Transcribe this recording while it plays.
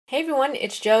Hey everyone,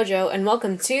 it's JoJo, and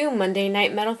welcome to Monday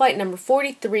Night Metal Fight number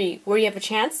 43, where you have a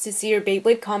chance to see your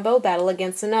Beyblade combo battle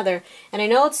against another. And I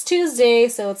know it's Tuesday,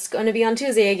 so it's going to be on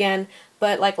Tuesday again,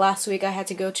 but like last week I had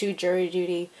to go to jury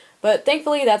duty. But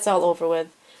thankfully that's all over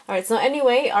with. Alright, so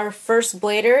anyway, our first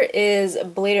blader is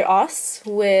Blader Os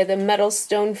with a Metal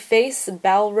Stone Face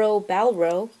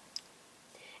Balro,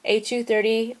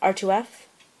 A230 R2F.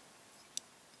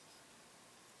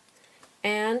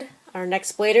 And our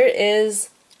next blader is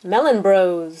Melon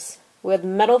Bros with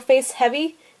Metal Face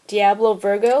Heavy Diablo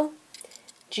Virgo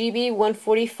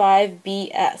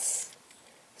GB145BS.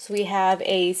 So we have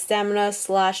a stamina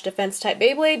 / defense type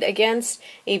Beyblade against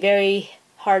a very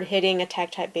hard hitting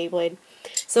attack type Beyblade.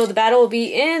 So the battle will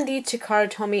be in the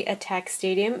Takara Attack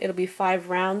Stadium. It'll be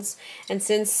 5 rounds, and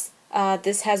since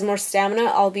this has more stamina,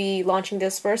 I'll be launching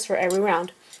this first for every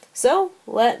round. So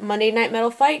let Monday Night Metal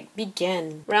Fight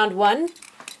begin. Round 1.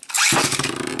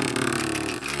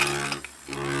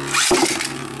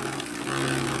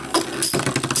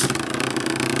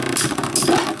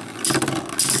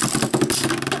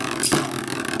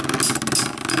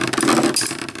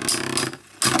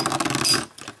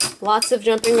 Lots of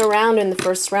jumping around in the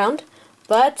first round,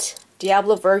 but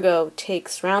Diablo Virgo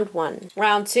takes round 1.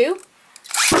 Round 2.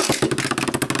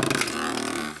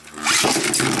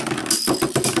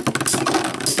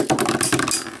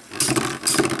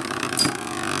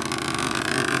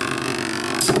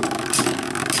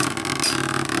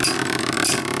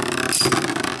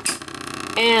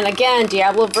 And again,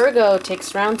 Diablo Virgo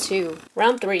takes round 2.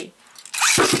 Round 3.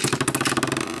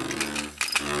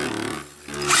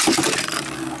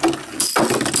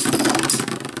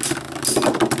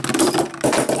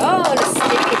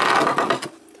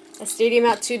 A stadium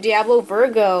out to Diablo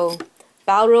Virgo.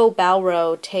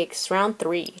 Balro takes round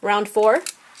 3. Round 4.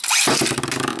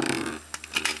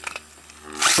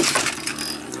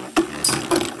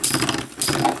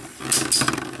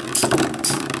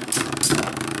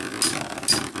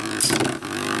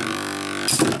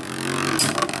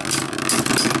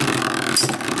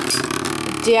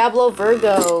 Diablo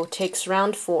Virgo takes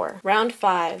round 4. Round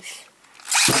 5.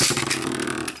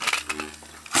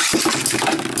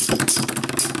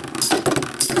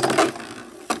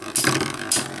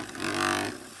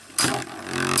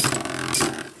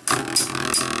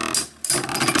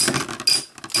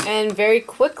 And very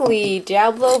quickly,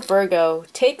 Diablo Virgo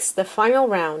takes the final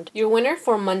round. Your winner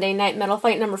for Monday Night Metal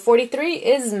Fight number 43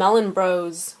 is Melon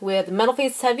Bros with Metal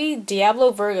Face Heavy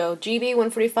Diablo Virgo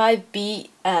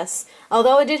GB145BS.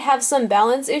 Although it did have some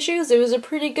balance issues, it was a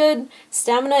pretty good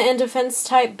stamina and defense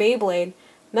type Beyblade.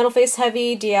 Metal Face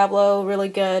Heavy Diablo, really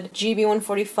good.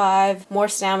 GB145, more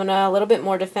stamina, a little bit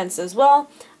more defense as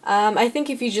well. I think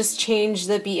if you just change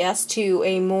the BS to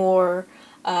a more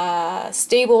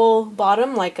stable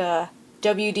bottom, like a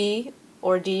WD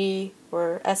or D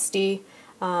or SD,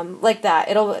 like that,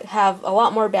 it'll have a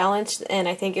lot more balance, and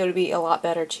I think it would be a lot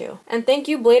better too. And thank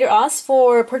you Blader Os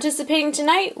for participating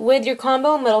tonight with your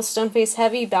combo Metal Stone Face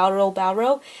Heavy Balro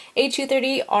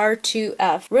A230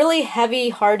 R2F. Really heavy,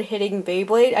 hard hitting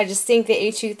Beyblade. I just think the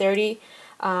A230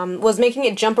 was making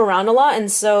it jump around a lot,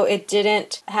 and so it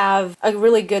didn't have a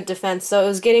really good defense, so it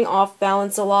was getting off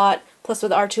balance a lot. Plus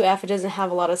with R2F it doesn't have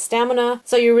a lot of stamina,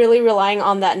 so you're really relying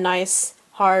on that nice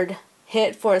hard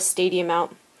hit for a stadium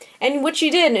out. And which you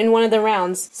did in one of the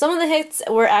rounds. Some of the hits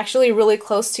were actually really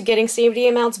close to getting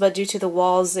stadium outs, but due to the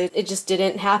walls it just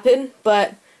didn't happen.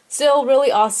 But still,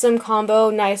 really awesome combo,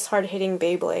 nice hard-hitting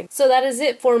Beyblade. So that is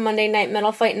it for Monday Night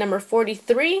Metal Fight number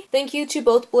 43. Thank you to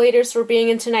both Bladers for being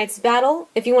in tonight's battle.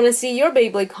 If you want to see your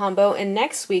Beyblade combo in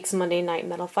next week's Monday Night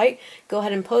Metal Fight, go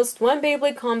ahead and post one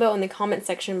Beyblade combo in the comment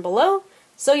section below,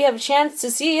 so you have a chance to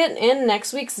see it in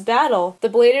next week's battle. The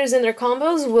Bladers and their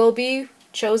combos will be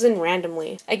chosen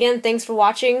randomly. Again, thanks for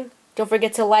watching. Don't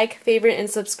forget to like, favorite, and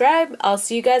subscribe. I'll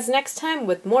see you guys next time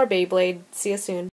with more Beyblade. See you soon.